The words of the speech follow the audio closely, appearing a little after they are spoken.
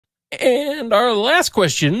And our last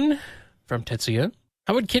question from Tetsuya.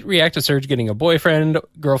 How would Kit react to Serge getting a boyfriend,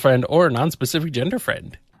 girlfriend, or non-specific gender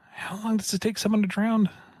friend? How long does it take someone to drown?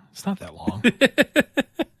 It's not that long.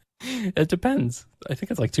 It depends. I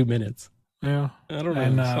think it's like 2 minutes. Yeah. I don't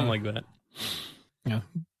know. Something like that. Yeah.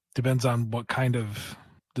 Depends on what kind of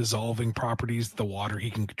dissolving properties the water he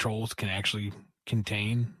can control can actually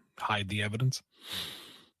contain, hide the evidence.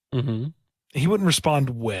 Mm-hmm. He wouldn't respond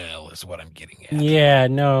well, is what I'm getting at. Yeah,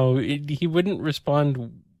 no, he wouldn't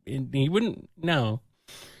respond. He wouldn't. No,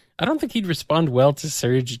 I don't think he'd respond well to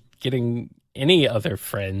Serge getting any other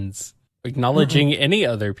friends, acknowledging any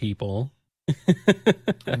other people.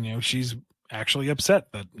 And, she's actually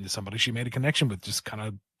upset that somebody she made a connection with just kind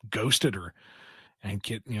of ghosted her. And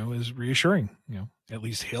Kit, is reassuring. At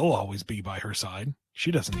least he'll always be by her side.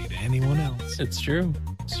 She doesn't need anyone else. It's true.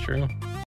 It's true.